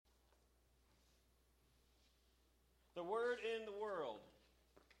The Word in the World.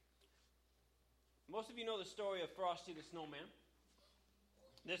 Most of you know the story of Frosty the Snowman.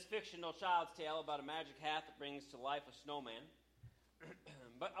 This fictional child's tale about a magic hat that brings to life a snowman.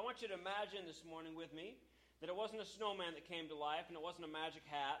 But I want you to imagine this morning with me that it wasn't a snowman that came to life, and it wasn't a magic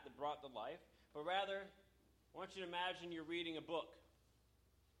hat that brought to life, but rather, I want you to imagine you're reading a book.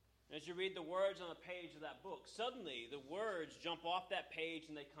 And as you read the words on the page of that book, suddenly the words jump off that page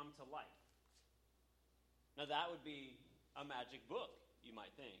and they come to life. Now that would be a magic book, you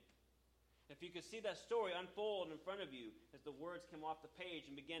might think. If you could see that story unfold in front of you as the words came off the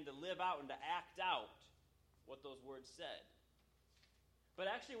page and began to live out and to act out what those words said. But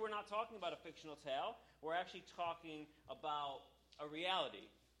actually, we're not talking about a fictional tale. We're actually talking about a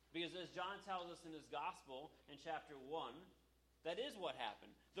reality. Because as John tells us in his gospel in chapter 1, that is what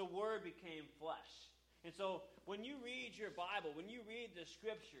happened. The Word became flesh. And so when you read your Bible, when you read the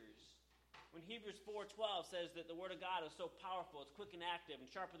Scriptures, when Hebrews 4:12 says that the Word of God is so powerful, it's quick and active and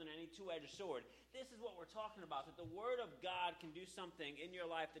sharper than any two-edged sword, this is what we're talking about, that the Word of God can do something in your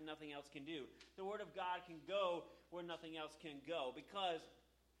life that nothing else can do. The Word of God can go where nothing else can go because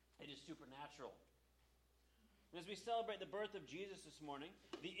it is supernatural. And as we celebrate the birth of Jesus this morning,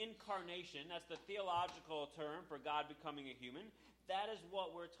 the incarnation, that's the theological term for God becoming a human, that is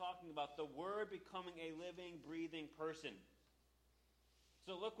what we're talking about, the Word becoming a living, breathing person.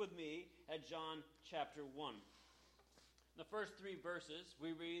 So look with me at John chapter 1. The first 3 verses,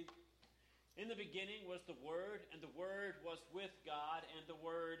 we read, "In the beginning was the Word, and the Word was with God, and the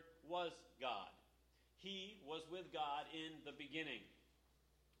Word was God. He was with God in the beginning.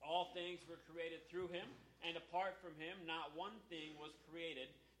 All things were created through him, and apart from him, not one thing was created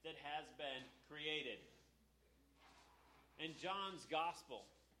that has been created." In John's gospel,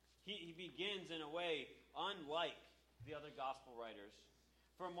 he begins in a way unlike the other gospel writers.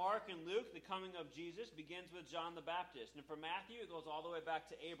 For Mark and Luke, the coming of Jesus begins with John the Baptist. And for Matthew, it goes all the way back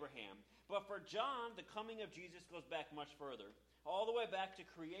to Abraham. But for John, the coming of Jesus goes back much further. All the way back to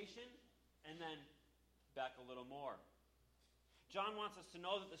creation, and then back a little more. John wants us to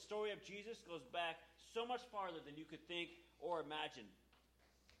know that the story of Jesus goes back so much farther than you could think or imagine.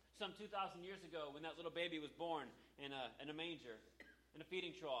 Some 2,000 years ago, when that little baby was born in a manger, in a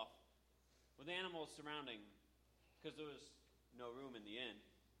feeding trough, with animals surrounding, because there was no room in the inn.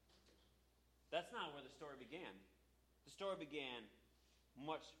 That's not where the story began. The story began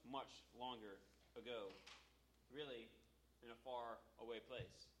much, much longer ago. Really, in a far away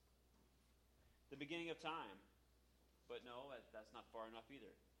place. The beginning of time. But no, that's not far enough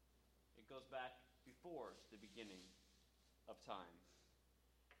either. It goes back before the beginning of time.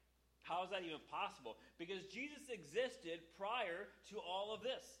 How is that even possible? Because Jesus existed prior to all of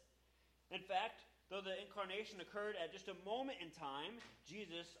this. In fact, though the incarnation occurred at just a moment in time,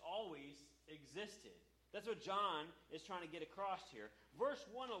 Jesus always existed. That's what John is trying to get across here. Verse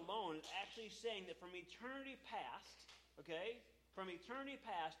 1 alone is actually saying that from eternity past, from eternity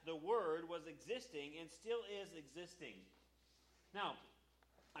past, the Word was existing and still is existing. Now,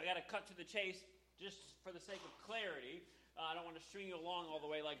 I got to cut to the chase just for the sake of clarity. I don't want to string you along all the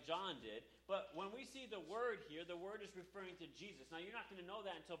way like John did. But when we see the Word here, the Word is referring to Jesus. Now, you're not going to know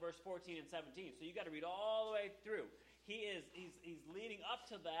that until verse 14 and 17. So you got to read all the way through. He's leading up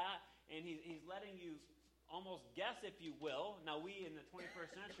to that, and he's letting you almost guess, if you will. Now, we in the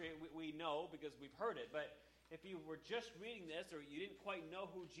 21st century, we know because we've heard it. But if you were just reading this, or you didn't quite know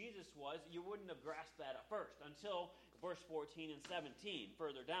who Jesus was, you wouldn't have grasped that at first until verse 14 and 17,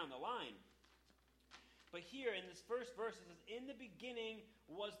 further down the line. But here in this first verse, it says, "In the beginning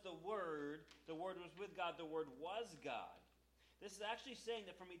was the Word was with God, the Word was God." This is actually saying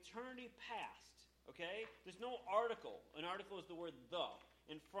that from eternity past, there's no article. An article is the word "the"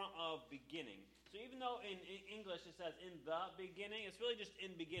 in front of beginning. So even though in English it says "in the beginning," it's really just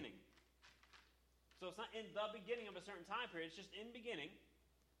 "in beginning." So it's not in the beginning of a certain time period, it's just in beginning.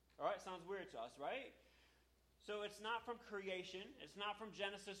 All right, sounds weird to us, right? So it's not from creation. It's not from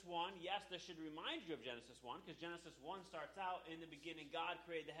Genesis 1. Yes, this should remind you of Genesis 1, because Genesis 1 starts out, "In the beginning, God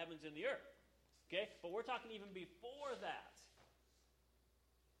created the heavens and the earth." But we're talking even before that.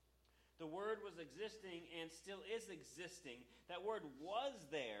 The Word was existing and still is existing. That word "was"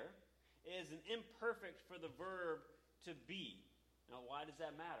 there is an imperfect for the verb to be. Now, why does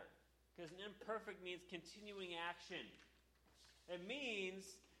that matter? Because an imperfect means continuing action. It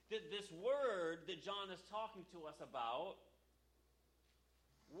means that this Word that John is talking to us about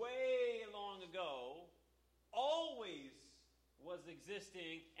way long ago always was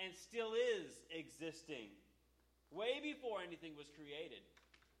existing and still is existing. Way before anything was created,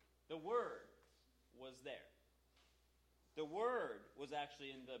 the Word was there. The Word was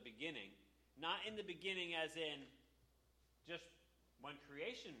actually in the beginning. Not in the beginning as in just when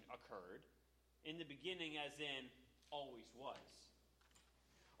creation occurred, in the beginning as in always was.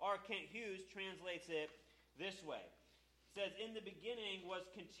 R. Kent Hughes translates it this way. It says, in the beginning was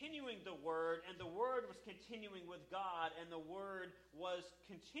continuing the Word, and the Word was continuing with God, and the Word was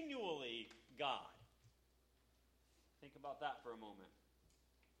continually God. Think about that for a moment.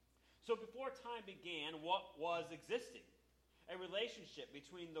 So before time began, what was existing? A relationship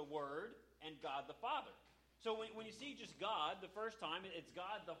between the Word and God the Father. So when you see just God the first time, it's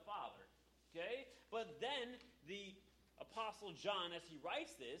God the Father. Okay? But then the Apostle John, as he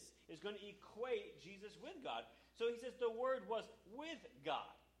writes this, is going to equate Jesus with God. So he says the Word was with God.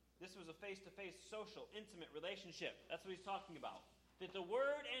 This was a face-to-face, social, intimate relationship. That's what he's talking about. That the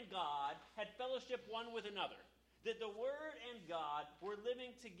Word and God had fellowship one with another. That the Word and God were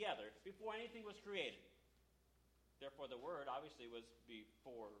living together before anything was created. Therefore, the Word obviously was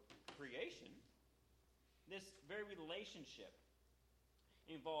before creation. This very relationship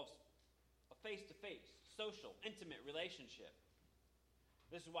involves a face-to-face, social, intimate relationship.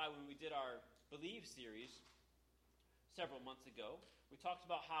 This is why when we did our Believe series several months ago, we talked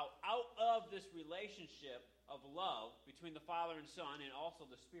about how out of this relationship of love between the Father and Son and also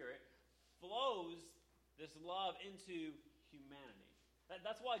the Spirit flows this love into humanity.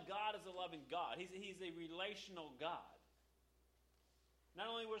 That's why God is a loving God. He's a relational God. Not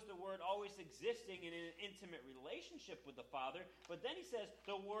only was the Word always existing in an intimate relationship with the Father, but then he says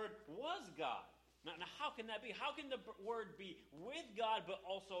the Word was God. Now how can that be? How can the Word be with God but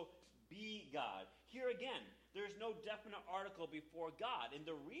also be God? Here again, there's no definite article before God. And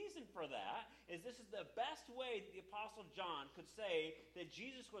the reason for that is this is the best way the Apostle John could say that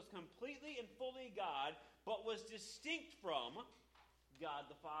Jesus was completely and fully God, but was distinct from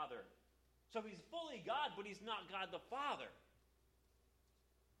God the Father. So he's fully God, but he's not God the Father.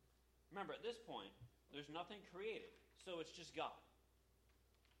 Remember, at this point, there's nothing created, so it's just God.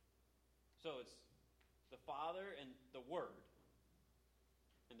 So it's the Father and the Word,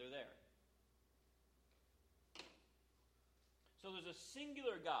 and they're there. So there's a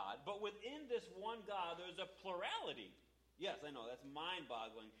singular God, but within this one God, there's a plurality. Yes, I know, that's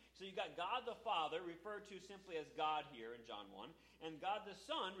mind-boggling. So you got God the Father, referred to simply as God here in John 1, and God the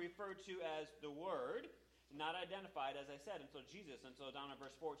Son, referred to as the Word, not identified, as I said, until Jesus, until down in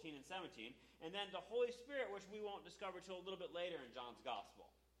verse 14 and 17. And then the Holy Spirit, which we won't discover till a little bit later in John's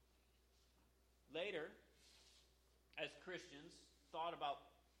Gospel. Later, as Christians thought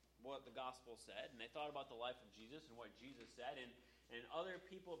about what the Gospel said, and they thought about the life of Jesus and what Jesus said, and other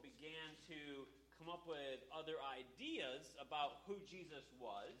people began to come up with other ideas about who Jesus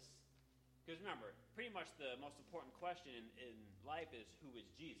was. Because remember, pretty much the most important question in life is, who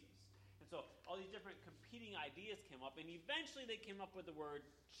is Jesus? And so all these different competing ideas came up, and eventually they came up with the word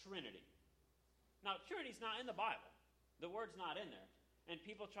Trinity. Now, Trinity's not in the Bible. The word's not in there. And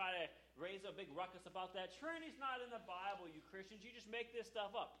people try to raise a big ruckus about that. Trinity's not in the Bible, you Christians. You just make this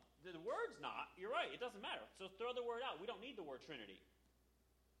stuff up. The word's not. You're right. It doesn't matter. So throw the word out. We don't need the word Trinity.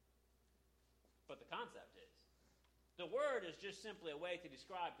 But the concept is. The word is just simply a way to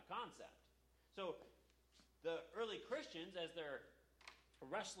describe the concept. So the early Christians, as they're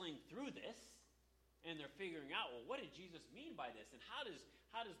wrestling through this, and they're figuring out, well, what did Jesus mean by this? And how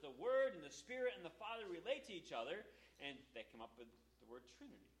does the Word and the Spirit and the Father relate to each other? And they come up with the word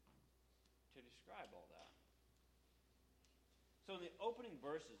Trinity to describe all that. So in the opening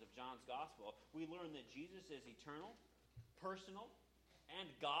verses of John's Gospel, we learn that Jesus is eternal, personal, and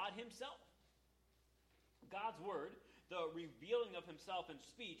God himself. God's Word, the revealing of himself in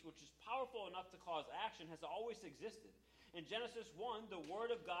speech, which is powerful enough to cause action, has always existed. In Genesis 1, the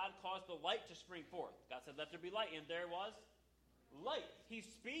Word of God caused the light to spring forth. God said, let there be light, and there was light. He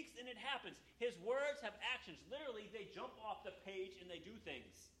speaks and it happens. His words have actions. Literally, they jump off the page and they do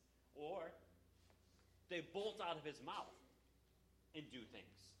things. Or they bolt out of his mouth and do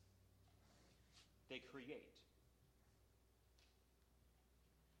things. They create.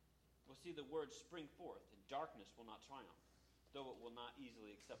 We'll see the word spring forth, and darkness will not triumph, though it will not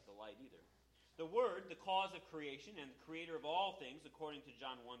easily accept the light either. The Word, the cause of creation and the creator of all things, according to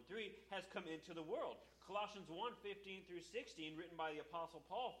John 1:3, has come into the world. Colossians 1:15 through 16, written by the Apostle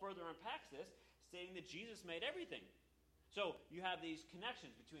Paul, further unpacks this, stating that Jesus made everything. So you have these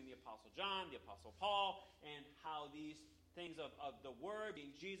connections between the Apostle John, the Apostle Paul, and how these things of the Word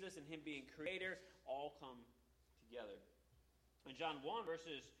being Jesus and him being creator all come together. In John 1,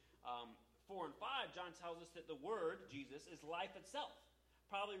 verses 4 and 5, John tells us that the Word, Jesus, is life itself.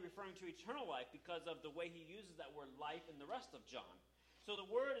 Probably referring to eternal life because of the way he uses that word life in the rest of John. So the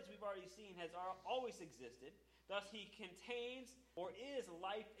Word, as we've already seen, has always existed. Thus, he contains or is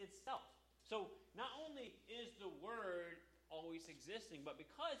life itself. So not only is the Word always existing. But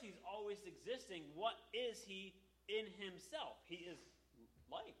because he's always existing, what is he in himself? He is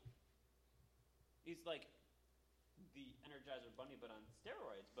light. He's like the Energizer Bunny, but on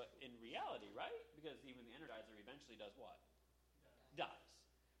steroids, but in reality, right? Because even the Energizer eventually does what? Dies.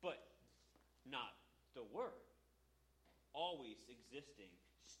 But not the Word. Always existing,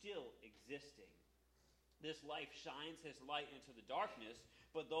 still existing. This life shines his light into the darkness,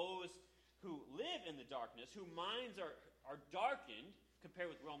 but those who live in the darkness, whose minds are darkened, compared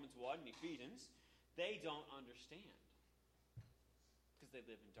with Romans 1 and Ephesians, they don't understand. Because they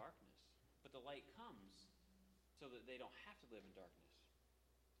live in darkness. But the light comes so that they don't have to live in darkness.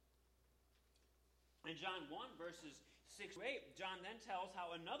 In John 1, verses 6 to 8, John then tells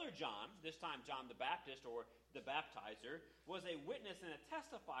how another John, this time John the Baptist or the baptizer, was a witness and a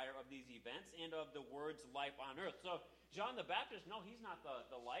testifier of these events and of the Word's life on earth. So John the Baptist, no, he's not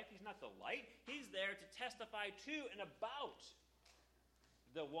the life, he's not the light. He's there to testify to and about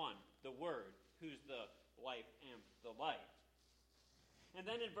the one, the Word, who's the life and the light. And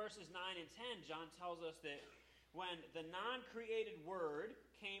then in verses 9 and 10, John tells us that when the non-created Word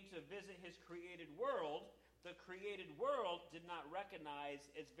came to visit his created world, the created world did not recognize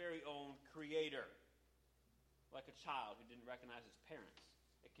its very own creator. Like a child who didn't recognize its parents.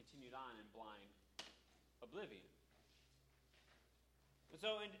 It continued on in blind oblivion. And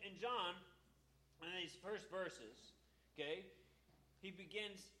so in John, in these first verses, okay, he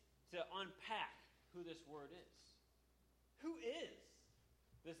begins to unpack who this Word is. Who is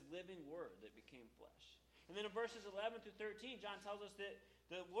this living Word that became flesh? And then in verses 11 through 13, John tells us that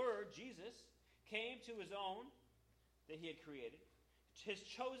the Word, Jesus, came to his own that he had created, his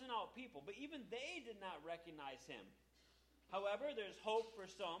chosen out people, but even they did not recognize him. However, there's hope for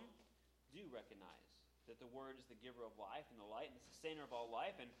some do recognize that the Word is the giver of life and the light and the sustainer of all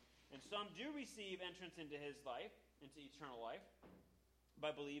life, and some do receive entrance into his life, into eternal life,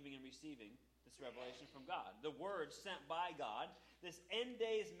 by believing and receiving this revelation from God. The Word sent by God, this end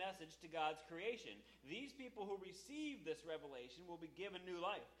days message to God's creation. These people who receive this revelation will be given new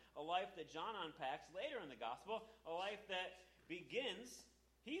life, a life that John unpacks later in the gospel, a life that begins,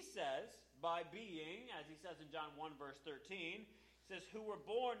 he says, by being, as he says in John 1 verse 13, he says, who were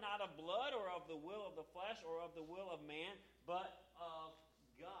born not of blood or of the will of the flesh or of the will of man, but of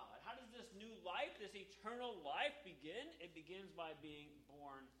God. How does this new life, this eternal life begin? It begins by being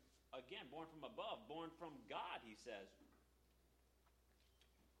born again, born from above, born from God, he says.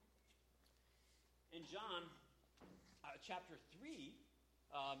 In John chapter 3,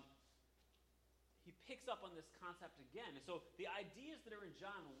 he picks up on this concept again. And so the ideas that are in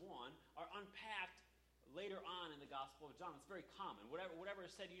John 1 are unpacked later on in the Gospel of John. It's very common. Whatever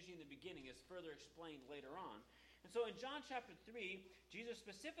is said usually in the beginning is further explained later on. And so in John chapter 3, Jesus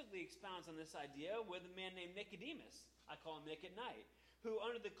specifically expounds on this idea with a man named Nicodemus. I call him Nick at night. Who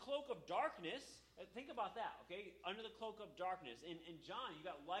under the cloak of darkness, think about that, okay? Under the cloak of darkness. In John, you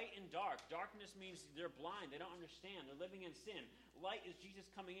got light and dark. Darkness means they're blind. They don't understand. They're living in sin. Light is Jesus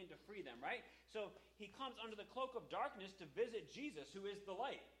coming in to free them, right? So he comes under the cloak of darkness to visit Jesus, who is the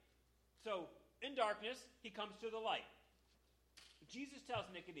light. So in darkness, he comes to the light. Jesus tells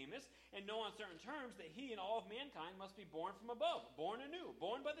Nicodemus, in no uncertain terms, that he and all of mankind must be born from above, born anew,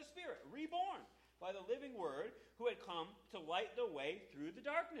 born by the Spirit, reborn by the living Word who had come to light the way through the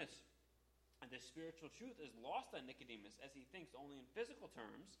darkness. And this spiritual truth is lost on Nicodemus as he thinks only in physical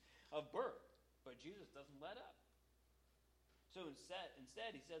terms of birth. But Jesus doesn't let up. So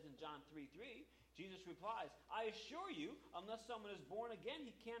instead he says in John 3:3, Jesus replies, I assure you, unless someone is born again,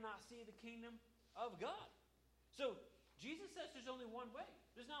 he cannot see the kingdom of God. So Jesus says there's only one way.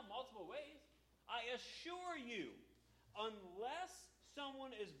 There's not multiple ways. I assure you, unless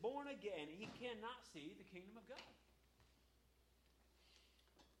someone is born again, he cannot see the kingdom of God.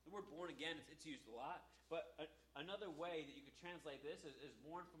 The word born again, it's used a lot, but another way that you could translate this is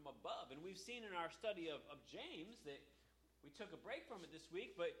born from above. And we've seen in our study of James that we took a break from it this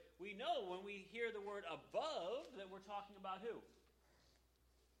week, but we know when we hear the word above that we're talking about who?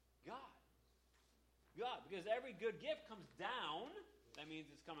 God. God, because every good gift comes down, that means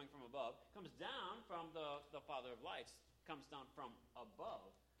it's coming from above, comes down from the Father of lights. Comes down from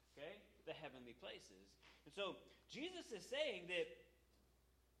above, okay, the heavenly places. And so Jesus is saying that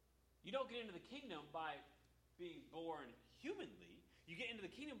you don't get into the kingdom by being born humanly. You get into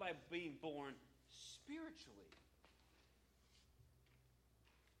the kingdom by being born spiritually.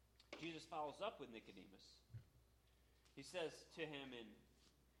 Jesus follows up with Nicodemus. He says to him in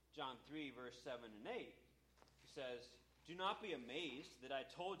John 3, verse 7 and 8, he says, do not be amazed that I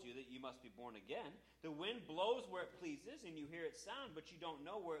told you that you must be born again. The wind blows where it pleases, and you hear its sound, but you don't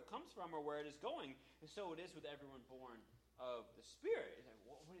know where it comes from or where it is going. And so it is with everyone born of the Spirit.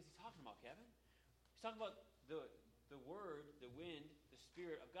 What is he talking about, Kevin? He's talking about the Word, the wind, the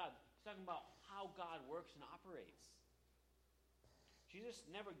Spirit of God. He's talking about how God works and operates. Jesus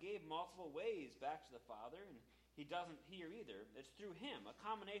never gave multiple ways back to the Father, and he doesn't here either. It's through him, a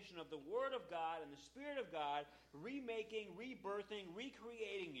combination of the Word of God and the Spirit of God, remaking, rebirthing,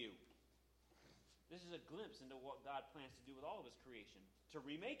 recreating you. This is a glimpse into what God plans to do with all of his creation, to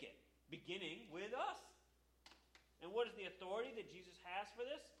remake it, beginning with us. And what is the authority that Jesus has for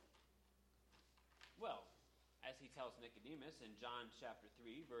this? Well, as he tells Nicodemus in John chapter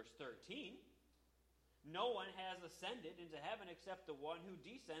 3, verse 13, no one has ascended into heaven except the one who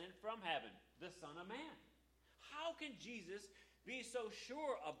descended from heaven, the Son of Man. How can Jesus be so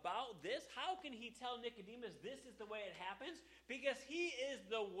sure about this? How can he tell Nicodemus this is the way it happens? Because he is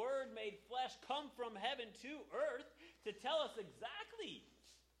the Word made flesh, come from heaven to earth to tell us exactly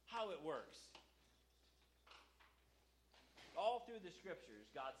how it works. All through the Scriptures,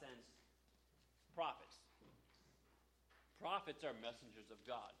 God sends prophets. Prophets are messengers of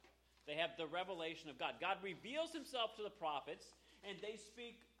God. They have the revelation of God. God reveals himself to the prophets, and they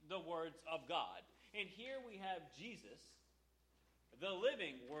speak the words of God. And here we have Jesus, the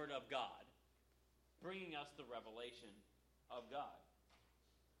living Word of God, bringing us the revelation of God.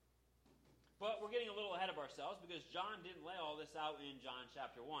 But we're getting a little ahead of ourselves because John didn't lay all this out in John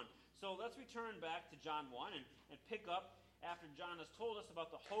chapter 1. So let's return back to John 1 and pick up after John has told us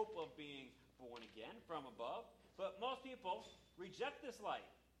about the hope of being born again from above. But most people reject this light,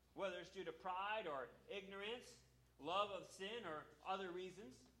 whether it's due to pride or ignorance, love of sin, or other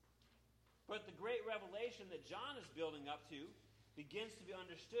reasons. But the great revelation that John is building up to begins to be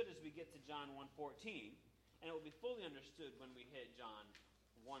understood as we get to John 1:14, and it will be fully understood when we hit John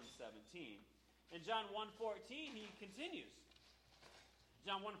 1:17. In John 1:14, he continues.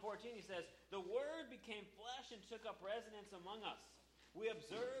 John 1:14, he says, "The Word became flesh and took up residence among us. We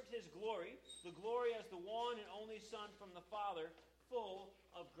observed his glory, the glory as the one and only Son from the Father, full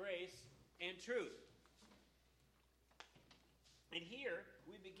of grace and truth." And here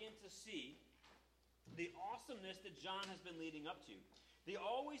we begin to see the awesomeness that John has been leading up to. The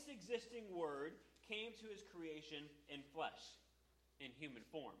always existing Word came to his creation in flesh, in human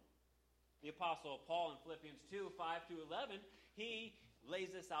form. The Apostle Paul in Philippians 2:5-11, he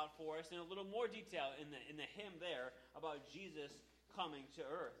lays this out for us in a little more detail in the hymn there about Jesus coming to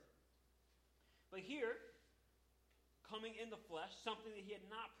earth. But here, coming in the flesh, something that he had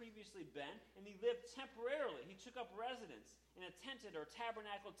not previously been, and he lived temporarily. He took up residence in a tented or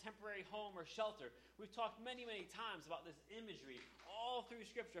tabernacled temporary home or shelter. We've talked many, many times about this imagery all through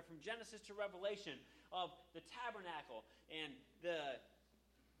Scripture, from Genesis to Revelation, of the tabernacle and the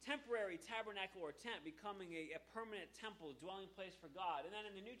temporary tabernacle or tent becoming a permanent temple, dwelling place for God. And then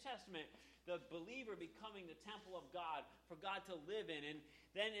in the New Testament, the believer becoming the temple of God for God to live in. And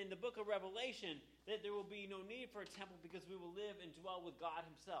then in the book of Revelation, that there will be no need for a temple because we will live and dwell with God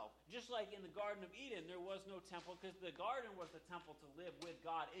himself. Just like in the Garden of Eden, there was no temple because the garden was the temple to live with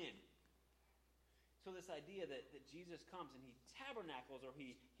God in. So this idea that Jesus comes and he tabernacles or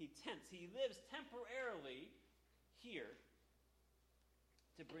he tents, he lives temporarily here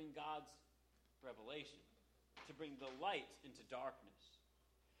to bring God's revelation, to bring the light into darkness.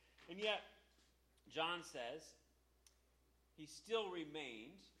 And yet, John says, he still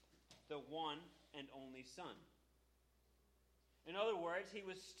remained the one and only Son. In other words, he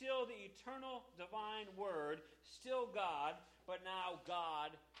was still the eternal divine Word, still God, but now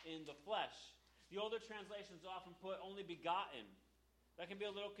God in the flesh. The older translations often put only begotten. That can be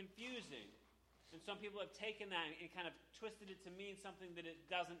a little confusing. And some people have taken that and kind of twisted it to mean something that it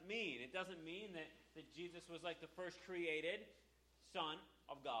doesn't mean. It doesn't mean that Jesus was like the first created Son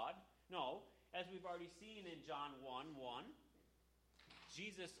of God. No, as we've already seen in John 1:1,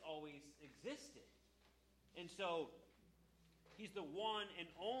 Jesus always existed. And so, he's the one and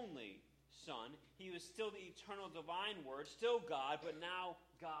only Son. He was still the eternal divine Word, still God, but now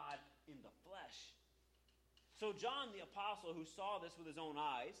God in the flesh. So John the Apostle, who saw this with his own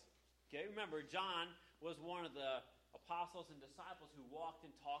eyes, okay, remember, John was one of the apostles and disciples who walked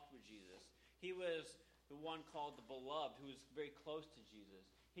and talked with Jesus. He was the one called the Beloved, who was very close to Jesus.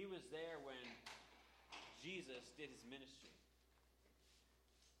 He was there when Jesus did his ministry.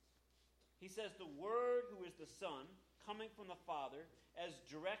 He says, the Word, who is the Son, coming from the Father, as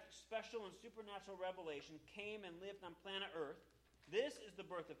direct, special, and supernatural revelation, came and lived on planet Earth. This is the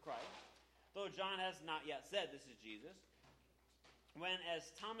birth of Christ, though John has not yet said this is Jesus. When,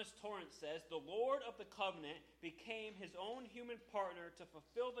 as Thomas Torrance says, the Lord of the covenant became his own human partner to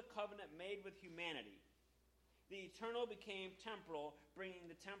fulfill the covenant made with humanity. The eternal became temporal, bringing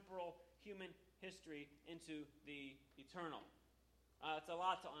the temporal human history into the eternal. It's a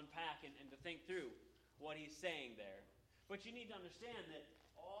lot to unpack and to think through what he's saying there. But you need to understand that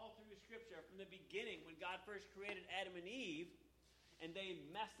all through Scripture, from the beginning, when God first created Adam and Eve, and they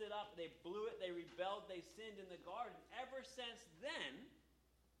messed it up, they blew it, they rebelled, they sinned in the garden, ever since then,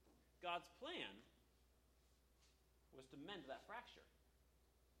 God's plan was to mend that fracture.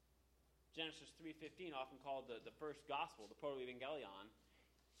 Genesis 3:15, often called the first gospel, the proto-evangelion,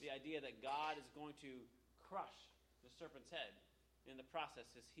 the idea that God is going to crush the serpent's head. In the process,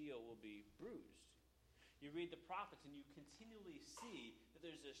 his heel will be bruised. You read the prophets and you continually see that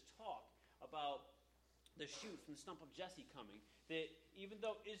there's this talk about the shoot from the stump of Jesse coming. That even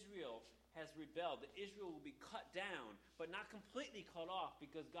though Israel has rebelled, that Israel will be cut down, but not completely cut off,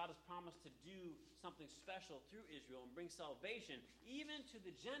 because God has promised to do something special through Israel and bring salvation even to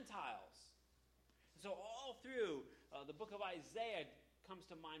the Gentiles. So all through the book of Isaiah comes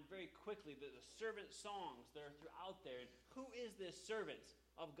to mind very quickly, the servant songs that are throughout there. And who is this servant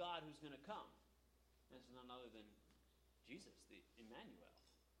of God who's going to come? And it's none other than Jesus, the Emmanuel.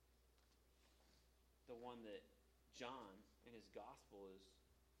 The one that John in his gospel is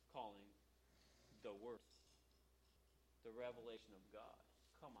calling the Word. The revelation of God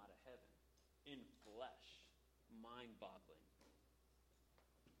come out of heaven in flesh. Mind-boggling.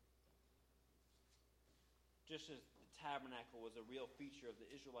 Just as the tabernacle was a real feature of the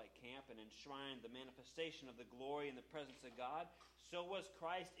Israelite camp and enshrined the manifestation of the glory and the presence of God, so was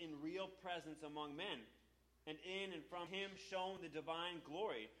Christ in real presence among men. And in and from him shone the divine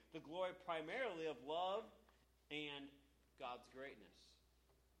glory, the glory primarily of love and God's greatness.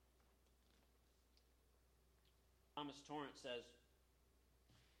 Thomas Torrance says,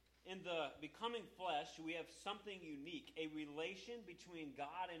 in the becoming flesh, we have something unique, a relation between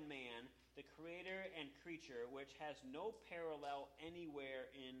God and man, the creator and creature, which has no parallel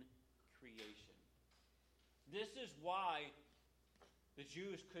anywhere in creation. This is why the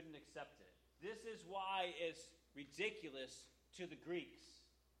Jews couldn't accept it. This is why it's ridiculous to the Greeks.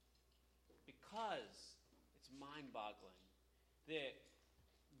 Because it's mind-boggling that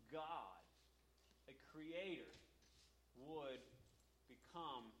God, a creator, would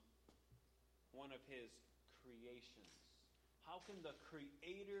become one of his creations. How can the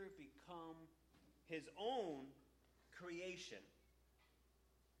creator become his own creation?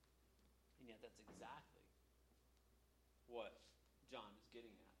 And yet that's exactly what John is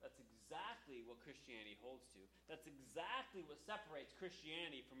getting at. That's exactly what Christianity holds to. That's exactly what separates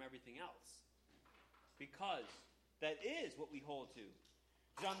Christianity from everything else. Because that is what we hold to.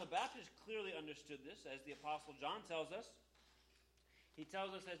 John the Baptist clearly understood this, as the Apostle John tells us. He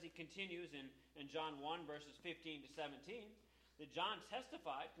tells us as he continues in John 1, verses 15 to 17, that John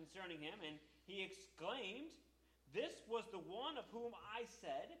testified concerning him, and he exclaimed, "This was the one of whom I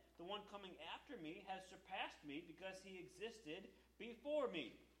said, the one coming after me has surpassed me, because he existed before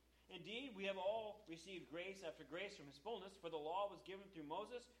me. Indeed, we have all received grace after grace from his fullness, for the law was given through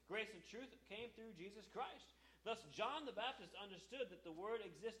Moses, grace and truth came through Jesus Christ." Thus, John the Baptist understood that the Word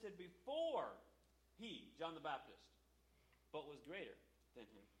existed before he, John the Baptist, but was greater than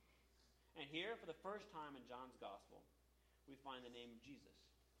him. And here, for the first time in John's Gospel, we find the name of Jesus.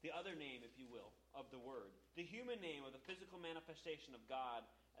 The other name, if you will, of the Word. The human name of the physical manifestation of God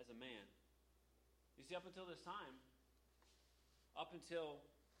as a man. You see, up until this time, up until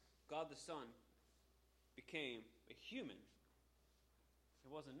God the Son became a human, he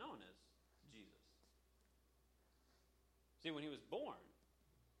wasn't known as Jesus. See, when he was born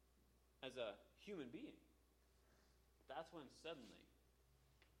as a human being, that's when suddenly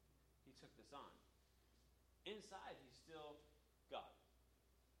he took this on. Inside, he's still God.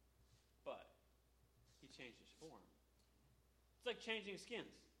 But he changed his form. It's like changing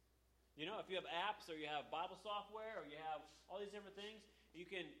skins. You know, if you have apps or you have Bible software or you have all these different things, you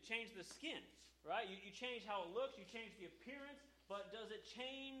can change the skin, right? You change how it looks, you change the appearance, but does it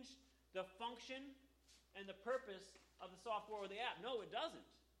change the function and the purpose of the software or the app? No, it doesn't.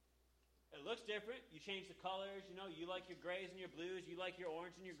 It looks different. You change the colors. You know, you like your grays and your blues. You like your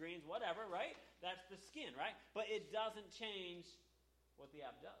orange and your greens, whatever, right? That's the skin, right? But it doesn't change what the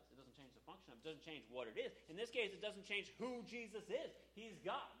app does. It doesn't change the function of it. It doesn't change what it is. In this case, it doesn't change who Jesus is. He's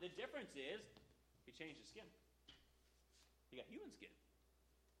God. The difference is he changed his skin. He got human skin.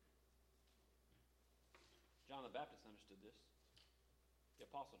 John the Baptist understood this. The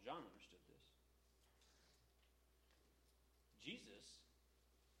Apostle John understood this. Jesus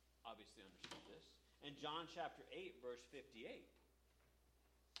obviously understood this. In John chapter 8, verse 58,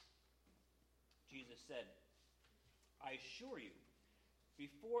 Jesus said, "I assure you,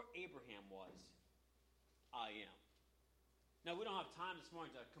 before Abraham was, I am. Now, we don't have time this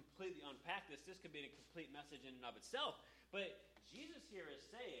morning to completely unpack this. This could be a complete message in and of itself. But Jesus here is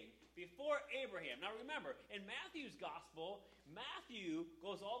saying, before Abraham. Now remember, in Matthew's gospel, Matthew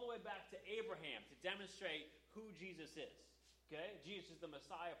goes all the way back to Abraham to demonstrate who Jesus is. Okay? Jesus is the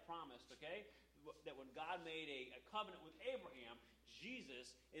Messiah promised, okay? That when God made a covenant with Abraham,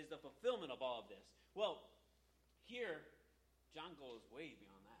 Jesus is the fulfillment of all of this. Well, here, John goes way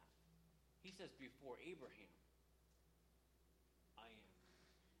beyond that. He says, before Abraham, I am.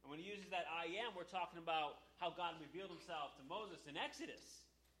 And when he uses that I am, we're talking about how God revealed himself to Moses in Exodus.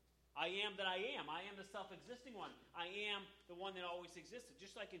 I am that I am. I am the self-existing one. I am the one that always existed.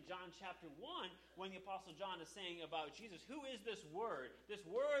 Just like in John chapter 1, when the Apostle John is saying about Jesus, who is this Word? This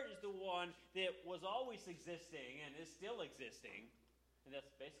Word is the one that was always existing and is still existing. And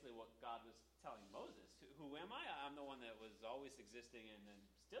that's basically what God was telling Moses. Who am I? I'm the one that was always existing and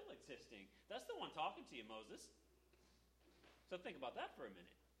still existing. That's the one talking to you, Moses. So think about that for a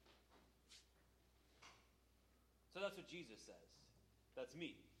minute. So that's what Jesus says. That's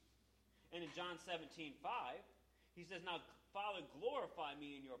me. And in John 17:5, he says, now, Father, glorify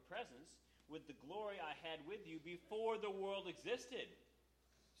me in your presence with the glory I had with you before the world existed.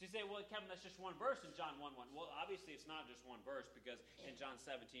 So you say, well, Kevin, that's just one verse in John 1:1. Well, obviously it's not just one verse, because in John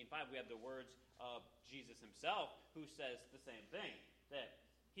 17:5 we have the words of Jesus himself, who says the same thing, that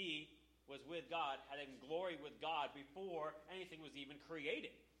he was with God, had in glory with God before anything was even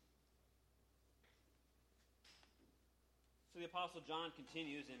created. So the Apostle John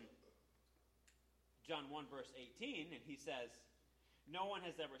continues in John 1 verse 18, and he says, no one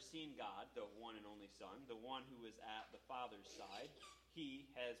has ever seen God, the one and only Son, the one who is at the Father's side.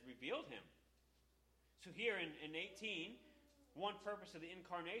 He has revealed him. So here in 18, one purpose of the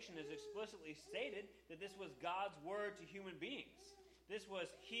incarnation is explicitly stated that this was God's word to human beings. This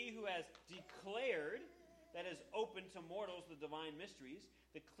was he who has declared, that is open to mortals, the divine mysteries.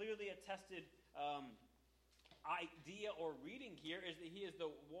 The clearly attested idea or reading here is that he is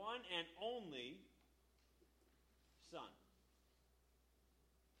the one and only Son.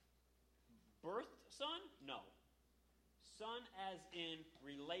 Birthed Son? No. Son as in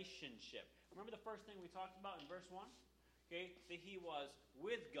relationship. Remember the first thing we talked about in verse 1? Okay, that he was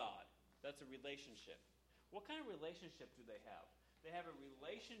with God. That's a relationship. What kind of relationship do they have? They have a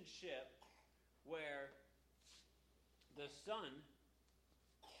relationship where the Son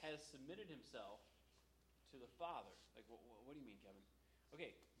has submitted himself to the Father. Like, what do you mean, Kevin?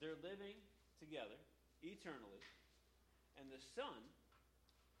 Okay, they're living together eternally, and the Son,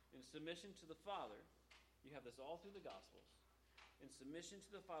 in submission to the Father, you have this all through the Gospels, in submission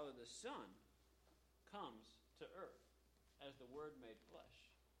to the Father, the Son comes to earth as the Word made flesh.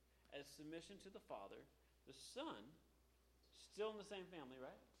 As submission to the Father, the Son, still in the same family,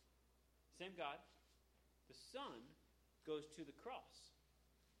 right? Same God. The Son goes to the cross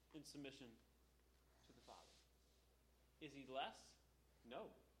in submission to the Father. Is he less? No.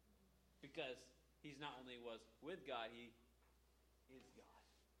 Because he's not only was with God, he is God.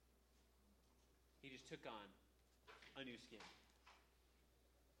 He just took on a new skin.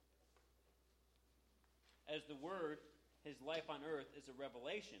 As the Word, his life on earth is a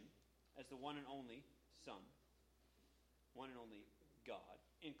revelation as the one and only Son, one and only God,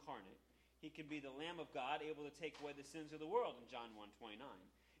 incarnate. He can be the Lamb of God, able to take away the sins of the world in John 1:29.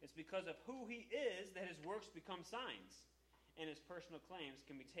 It's because of who he is that his works become signs, and his personal claims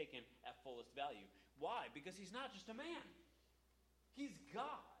can be taken at fullest value. Why? Because he's not just a man. He's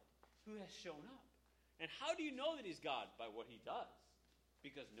God who has shown up. And how do you know that he's God? By what he does.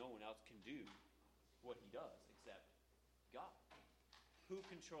 Because no one else can do what he does except God. Who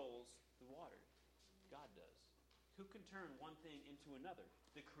controls the water? God does. Who can turn one thing into another?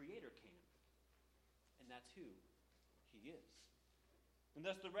 The Creator can. And that's who he is. And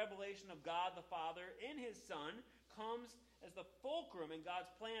thus the revelation of God the Father in his Son comes as the fulcrum in God's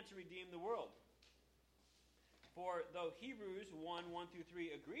plan to redeem the world. For though Hebrews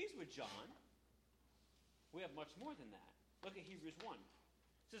 1:1-3 agrees with John, we have much more than that. Look at Hebrews 1.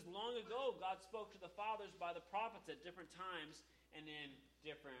 It says, long ago God spoke to the fathers by the prophets at different times and in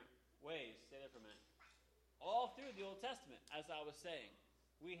different ways. Say that for a minute. All through the Old Testament, as I was saying,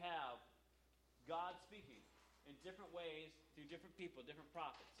 we have God speaking in different ways through different people, different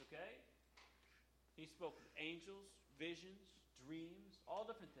prophets, okay? He spoke with angels, visions, dreams, all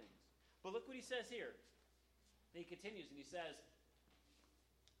different things. But look what he says here. He continues and he says,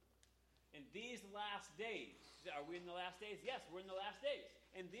 in these last days, are we in the last days? Yes, we're in the last days.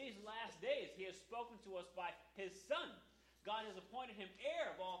 In these last days, he has spoken to us by his Son. God has appointed him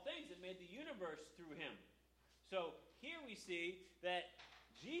heir of all things and made the universe through him. So here we see that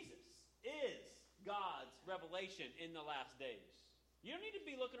Jesus is God's revelation in the last days. You don't need to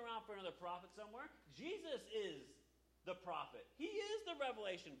be looking around for another prophet somewhere. Jesus is the prophet. He is the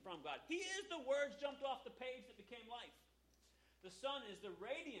revelation from God. He is the words jumped off the page that became life. The Son is the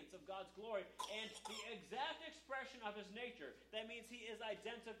radiance of God's glory and the exact expression of his nature. That means he is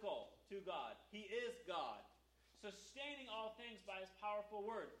identical to God. He is God, sustaining all things by his powerful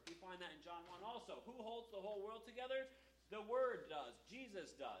word. We find that in John 1 also. Who holds the whole world together? The Word does.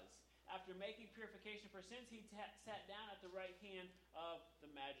 Jesus does. After making purification for sins, he sat down at the right hand of the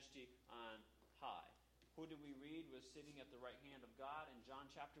Majesty on high. Who do we read was sitting at the right hand of God in John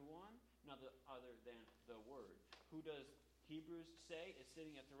chapter 1? None other than the Word. Who does Hebrews say is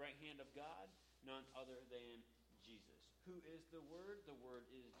sitting at the right hand of God? None other than Jesus. Who is the Word? The Word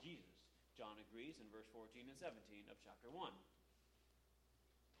is Jesus. John agrees in verse 14 and 17 of chapter 1.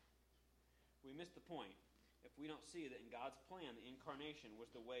 We miss the point if we don't see that in God's plan, the incarnation was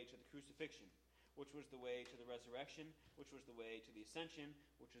the way to the crucifixion, which was the way to the resurrection, which was the way to the ascension,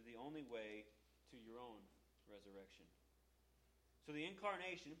 which is the only way to your own resurrection. So the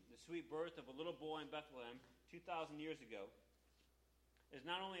incarnation, the sweet birth of a little boy in Bethlehem 2,000 years ago, is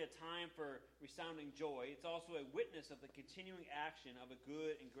not only a time for resounding joy, it's also a witness of the continuing action of a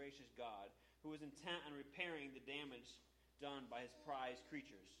good and gracious God who is intent on repairing the damage done by his prized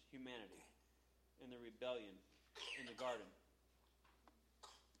creatures, humanity, in the rebellion in the garden.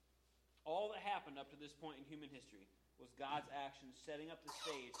 All that happened up to this point in human history was God's actions setting up the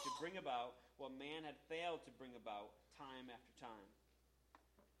stage to bring about what man had failed to bring about time after time.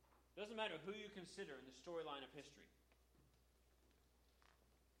 It doesn't matter who you consider in the storyline of history.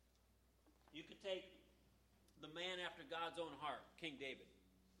 You could take the man after God's own heart, King David,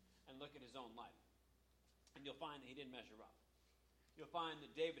 and look at his own life. And you'll find that he didn't measure up. You'll find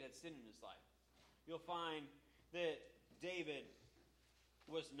that David had sin in his life. You'll find that David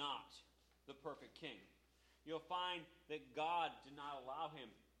was not the perfect king. You'll find that God did not allow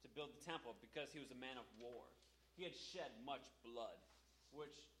him to build the temple because he was a man of war. He had shed much blood,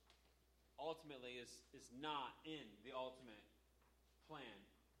 which ultimately is not in the ultimate plan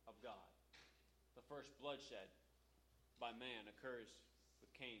of God. The first bloodshed by man occurs with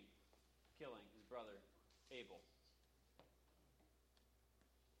Cain killing his brother Abel.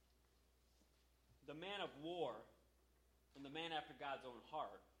 The man of war and the man after God's own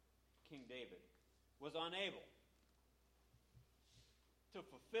heart, King David, was unable to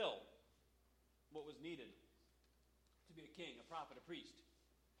fulfill what was needed to be a king, a prophet, a priest,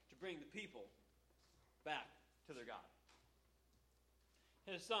 to bring the people back to their God.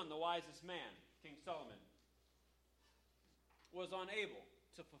 His son, the wisest man, King Solomon, was unable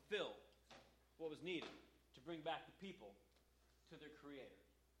to fulfill what was needed to bring back the people to their Creator.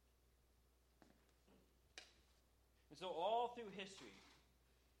 And so all through history,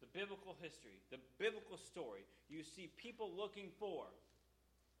 the biblical story, you see people looking for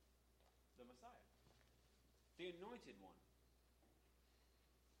the Messiah, the Anointed One.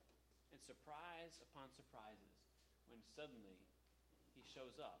 And surprise upon surprises, when suddenly he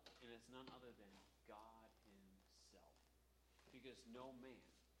shows up, and it's none other than God himself. Because no man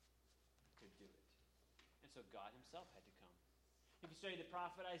could do it. And so God himself had to come. If you study the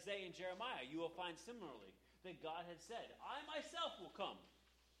prophet Isaiah and Jeremiah, you will find similarly that God had said, I myself will come,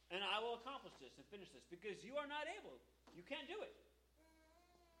 and I will accomplish this and finish this, because you are not able. You can't do it.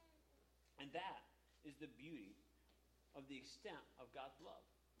 And that is the beauty of the extent of God's love.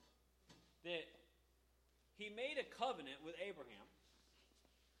 That he made a covenant with Abraham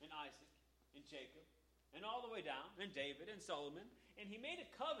and Isaac and Jacob and all the way down, and David and Solomon, and he made a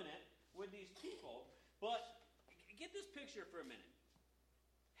covenant with these people. But get this picture for a minute.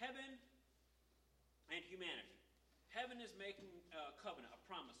 Heaven and humanity. Heaven is making a covenant, a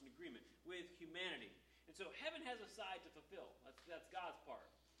promise, an agreement with humanity. And so heaven has a side to fulfill. That's God's part.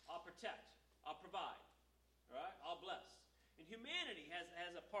 I'll protect. I'll provide. All right? I'll bless. And humanity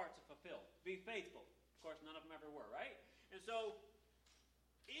has a part to fulfill. Be faithful. Of course, none of them ever were, right? And so,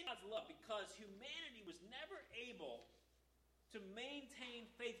 in God's love, because humanity was never able to maintain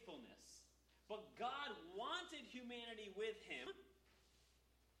faithfulness, but God wanted humanity with him,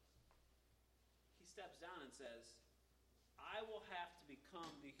 he steps down and says, I will have to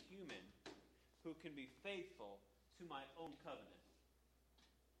become the human who can be faithful to my own covenant.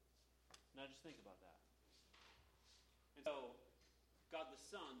 Now just think about that. And so, God the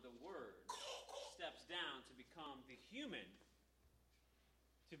Son, the Word, steps down to become the human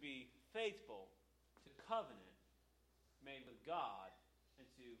to be faithful to covenant made with God and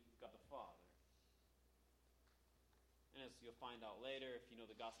to God the Father. And as you'll find out later, if you know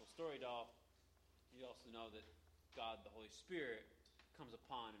the gospel story doll, you also know that God, the Holy Spirit, comes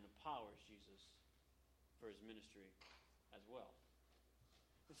upon and empowers Jesus for his ministry as well.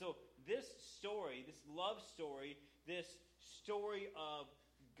 And so this story, this love story, this story of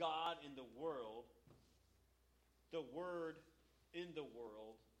God in the world, the Word in the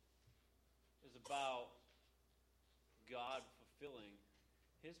world, is about God fulfilling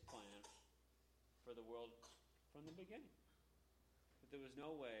his plan for the world from the beginning. That there was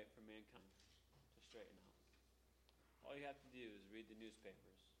no way for mankind to straighten out. All you have to do is read the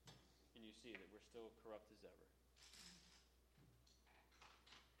newspapers, and you see that we're still corrupt as ever.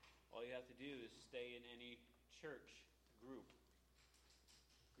 All you have to do is stay in any church group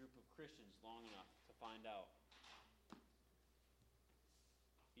of Christians long enough to find out,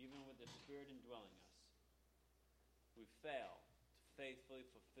 even with the Spirit indwelling us, we fail to faithfully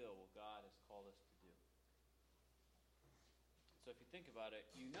fulfill what God has called us to do. So if you think about it,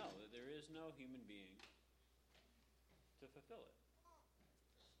 you know that there is no human being to fulfill it.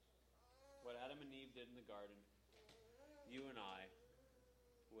 What Adam and Eve did in the garden, you and I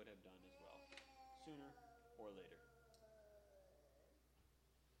would have done as well, sooner or later.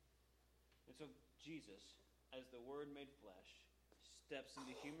 And so Jesus, as the Word made flesh, steps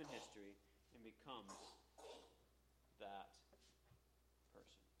into human history and becomes that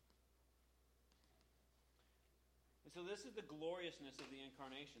person. And so this is the gloriousness of the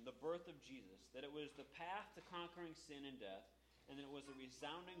incarnation, the birth of Jesus, that it was the path to conquering sin and death, and that it was a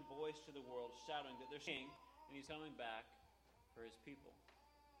resounding voice to the world shouting that there's king, and he's coming back for his people.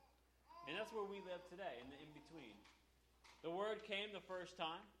 And that's where we live today, in the in-between. The Word came the first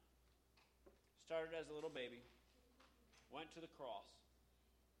time, started as a little baby, went to the cross,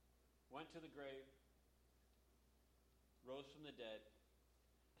 went to the grave, rose from the dead,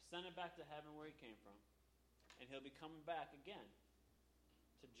 ascended back to heaven where he came from, and he'll be coming back again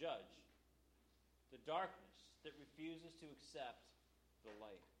to judge the darkness that refuses to accept the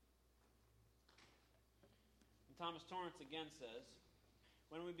light. And Thomas Torrance again says,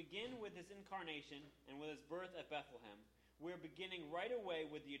 when we begin with his incarnation and with his birth at Bethlehem, we're beginning right away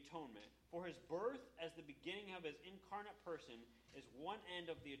with the atonement. For his birth as the beginning of his incarnate person is one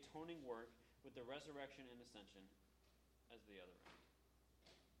end of the atoning work, with the resurrection and ascension as the other end.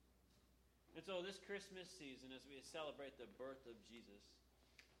 And so this Christmas season, as we celebrate the birth of Jesus,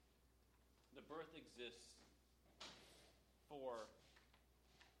 the birth exists for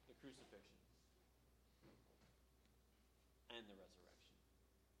the crucifixion and the resurrection.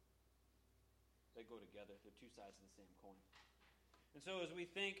 They go together. They're two sides of the same coin. And so as we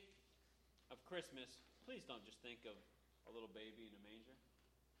think of Christmas, please don't just think of a little baby in a manger.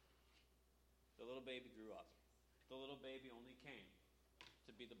 The little baby grew up. The little baby only came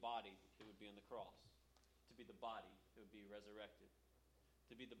to be the body that would be on the cross, to be the body that would be resurrected,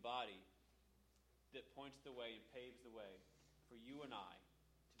 to be the body that points the way and paves the way for you and I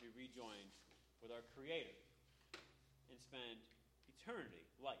to be rejoined with our Creator and spend eternity,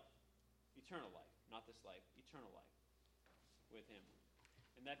 eternal life, not this life, eternal life with him.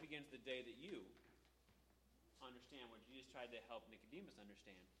 And that begins the day that you understand what Jesus tried to help Nicodemus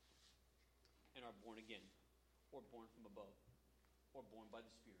understand and are born again, or born from above, or born by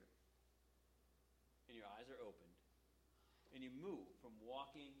the Spirit. And your eyes are opened, and you move from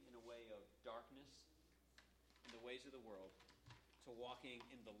walking in a way of darkness in the ways of the world to walking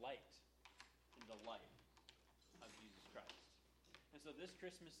in the light of Jesus Christ. And so this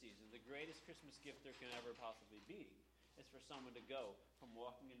Christmas season, the greatest Christmas gift there can ever possibly be is for someone to go from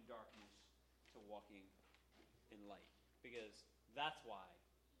walking in darkness to walking in light. Because that's why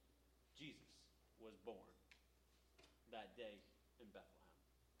Jesus was born that day in Bethlehem.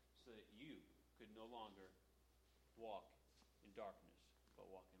 So that you could no longer walk in darkness, but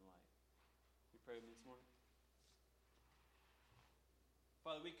walk in light. You pray with me this morning?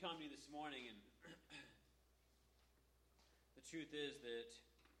 Father, we come to you this morning, and the truth is that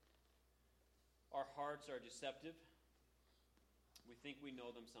our hearts are deceptive. We think we know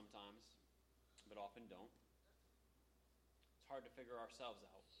them sometimes, but often don't. It's hard to figure ourselves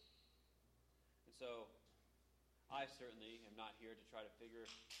out. And so, I certainly am not here to try to figure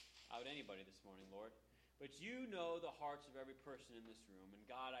out anybody this morning, Lord. But you know the hearts of every person in this room. And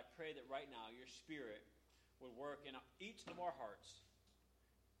God, I pray that right now your Spirit would work in each of our hearts.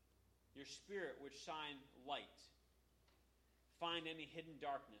 Your Spirit would shine light. Find any hidden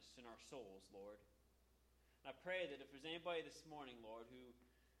darkness in our souls, Lord. And I pray that if there's anybody this morning, Lord,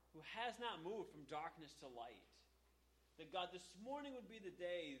 who has not moved from darkness to light, that God, this morning would be the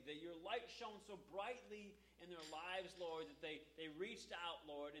day that your light shone so brightly in their lives, Lord, that they reached out,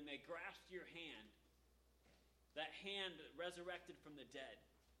 Lord, and they grasped your hand, that hand that resurrected from the dead.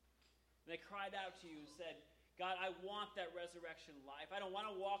 And they cried out to you and said, God, I want that resurrection life. I don't want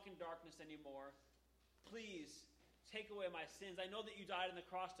to walk in darkness anymore. Please take away my sins. I know that you died on the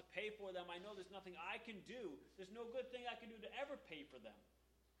cross to pay for them. I know there's nothing I can do. There's no good thing I can do to ever pay for them.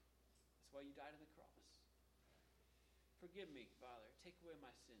 That's why you died on the cross. Forgive me, Father. Take away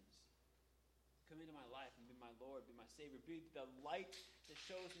my sins. Come into my life and be my Lord, be my Savior. Be the light that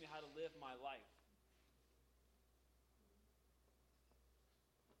shows me how to live my life.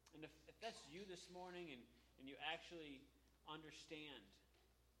 And if that's you this morning and you actually understand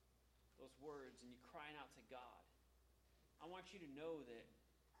those words and you're crying out to God, I want you to know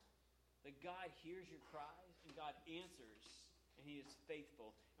that God hears your cries and God answers and He is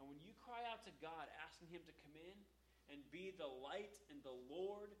faithful. And when you cry out to God asking Him to come in and be the light and the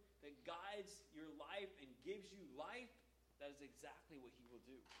Lord that guides your life and gives you life, that is exactly what He will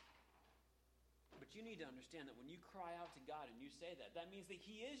do. But you need to understand that when you cry out to God and you say that, that means that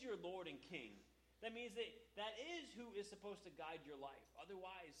He is your Lord and King. That means that is who is supposed to guide your life.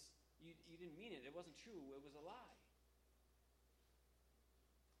 Otherwise, you didn't mean it. It wasn't true. It was a lie.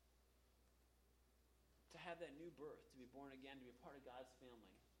 To have that new birth, to be born again, to be a part of God's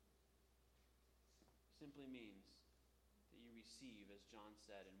family, simply means that you receive, as John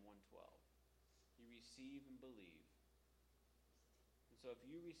said in 1:12. You receive and believe. And so if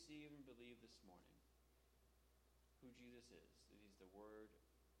you receive and believe this morning who Jesus is, that He's the Word,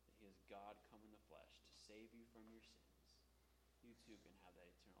 that He is God come in the flesh to save you from your sins, you too can have that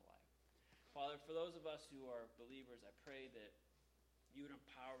eternal life. Father, for those of us who are believers, I pray that you would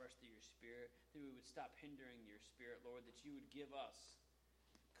empower us through your Spirit, that we would stop hindering your Spirit, Lord, that you would give us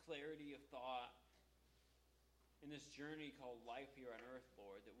clarity of thought in this journey called life here on earth,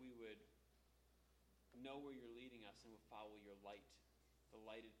 Lord, that we would know where you're leading us and would follow your light, the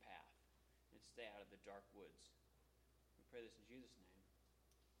lighted path, and stay out of the dark woods. We pray this in Jesus' name.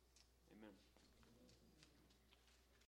 Amen.